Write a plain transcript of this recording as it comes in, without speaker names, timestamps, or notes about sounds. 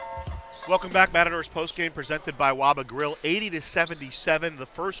Welcome back, Matadors postgame presented by Waba Grill. 80-77, the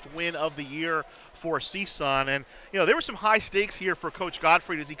first win of the year for CSUN. And, there were some high stakes here for Coach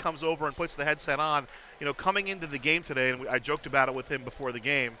Gottfried as he comes over and puts the headset on. Coming into the game today, and I joked about it with him before the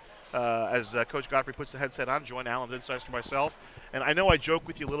game, as Coach Gottfried puts the headset on, join Alan Dinsister and myself. And I know I joked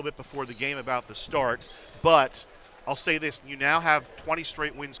with you a little bit before the game about the start, but I'll say this. You now have 20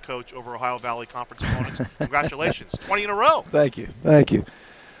 straight wins, Coach, over Ohio Valley Conference opponents. Congratulations. 20 in a row. Thank you.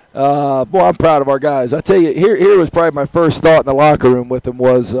 Boy, I'm proud of our guys. I tell you, here was probably my first thought in the locker room with them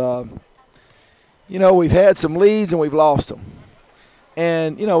was, we've had some leads and we've lost them.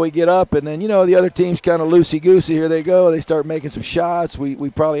 And, we get up and then, the other team's kind of loosey-goosey. Here they go. They start making some shots. We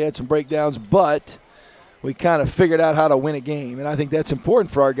probably had some breakdowns, but we kind of figured out how to win a game. And I think that's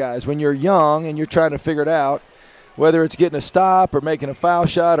important for our guys. When you're young and you're trying to figure it out, whether it's getting a stop or making a foul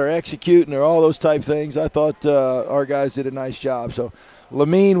shot or executing or all those type things, I thought our guys did a nice job. So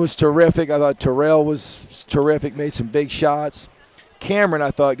Lamine was terrific. I thought Terrell was terrific, made some big shots. Cameron,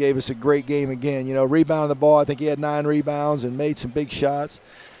 I thought, gave us a great game again. Rebounding the ball. I think he had 9 rebounds and made some big shots.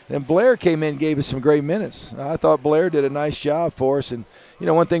 Then Blair came in and gave us some great minutes. I thought Blair did a nice job for us. And,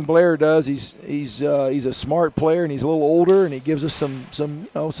 one thing Blair does, he's a smart player and he's a little older and he gives us some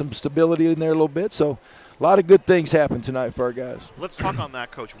stability in there a little bit. So a lot of good things happened tonight for our guys. Let's talk on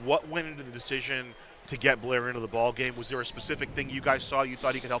that, Coach. What went into the decision to get Blair into the ball game? Was there a specific thing you guys saw you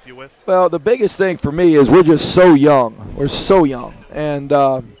thought he could help you with? Well, the biggest thing for me is we're just so young. We're so young. And,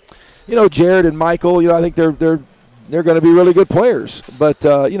 Jared and Michael, I think they're going to be really good players. But,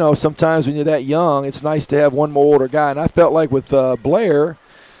 sometimes when you're that young, it's nice to have one more older guy. And I felt like with Blair,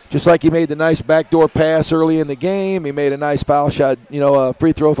 just like he made the nice backdoor pass early in the game, he made a nice foul shot,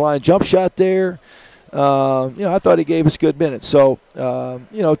 free throw line jump shot there. I thought he gave us good minutes. So,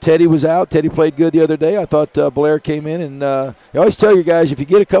 Teddy was out. Teddy played good the other day. I thought Blair came in. And you always tell your guys, if you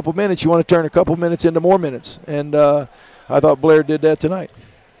get a couple minutes, you want to turn a couple minutes into more minutes. And I thought Blair did that tonight.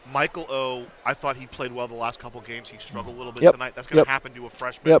 Michael O, I thought he played well the last couple of games. He struggled a little bit tonight. That's going to happen to a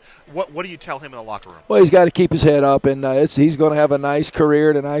freshman. What do you tell him in the locker room? Well, he's got to keep his head up, and he's going to have a nice career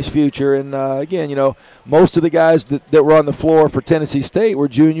and a nice future. And, again, most of the guys that were on the floor for Tennessee State were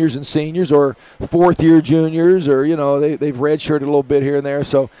juniors and seniors or fourth-year juniors or, they've redshirted a little bit here and there.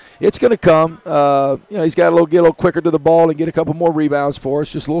 So it's going to come. He's got to get a little quicker to the ball and get a couple more rebounds for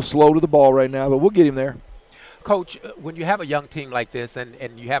us. Just a little slow to the ball right now, but we'll get him there. Coach, when you have a young team like this and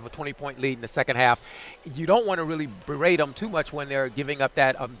you have a 20-point lead in the second half, you don't want to really berate them too much when they're giving up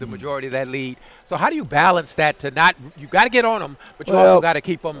that the majority of that lead. So how do you balance that to not – you got to get on them, but you also got to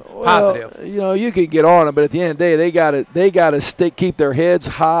keep them positive? You can get on them, but at the end of the day, they got to keep their heads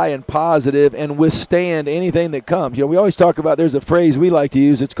high and positive and withstand anything that comes. We always talk about – there's a phrase we like to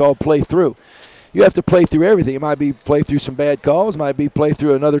use. It's called play through. You have to play through everything. It might be play through some bad calls. It might be play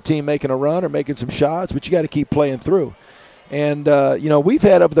through another team making a run or making some shots, but you got to keep playing through. And, we've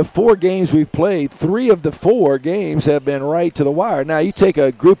had of the 4 games we've played, 3 of the 4 games have been right to the wire. Now, you take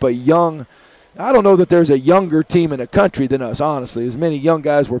a group of young – I don't know that there's a younger team in the country than us, honestly. As many young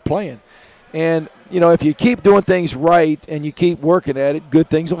guys were playing. And, if you keep doing things right and you keep working at it, good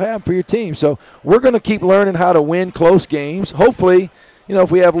things will happen for your team. So we're going to keep learning how to win close games. Hopefully – if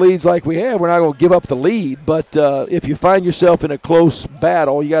we have leads like we have, we're not going to give up the lead. But if you find yourself in a close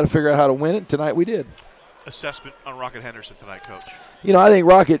battle, you got to figure out how to win it. Tonight we did. Assessment on Rocket Henderson tonight, Coach. I think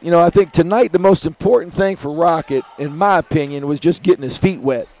Rocket, I think tonight the most important thing for Rocket, in my opinion, was just getting his feet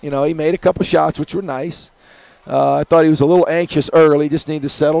wet. He made a couple shots, which were nice. I thought he was a little anxious early, just needed to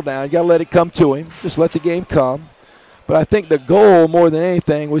settle down. You got to let it come to him. Just let the game come. But I think the goal more than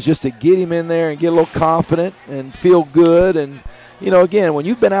anything was just to get him in there and get a little confident and feel good. And again, when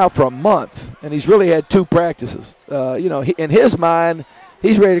you've been out for a month and he's really had 2 practices, in his mind,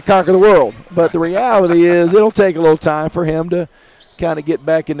 he's ready to conquer the world. But the reality is it'll take a little time for him to kind of get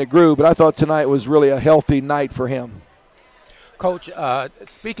back in the groove. But I thought tonight was really a healthy night for him. Coach,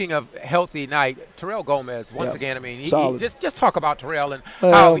 speaking of healthy night, Terrell Gomez, once again, he just talk about Terrell and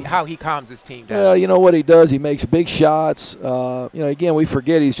how he calms his team down. Well, you know what he does? He makes big shots. Again, we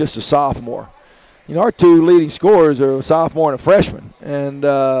forget he's just a sophomore. Our 2 leading scorers are a sophomore and a freshman, and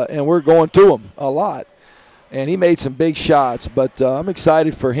we're going to them a lot. And he made some big shots, but I'm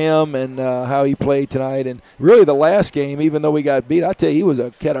excited for him and how he played tonight. And really the last game, even though we got beat, I tell you,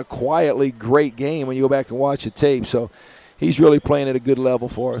 he had a quietly great game when you go back and watch the tape. So he's really playing at a good level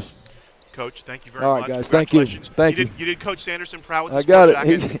for us. Coach, thank you very much. All right, guys, thank you. You did Coach Sanderson proud with I got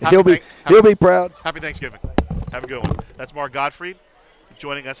it. He'll be proud. Happy Thanksgiving. Have a good one. That's Mark Gottfried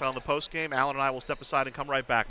joining us on the post game. Alan and I will step aside and come right back.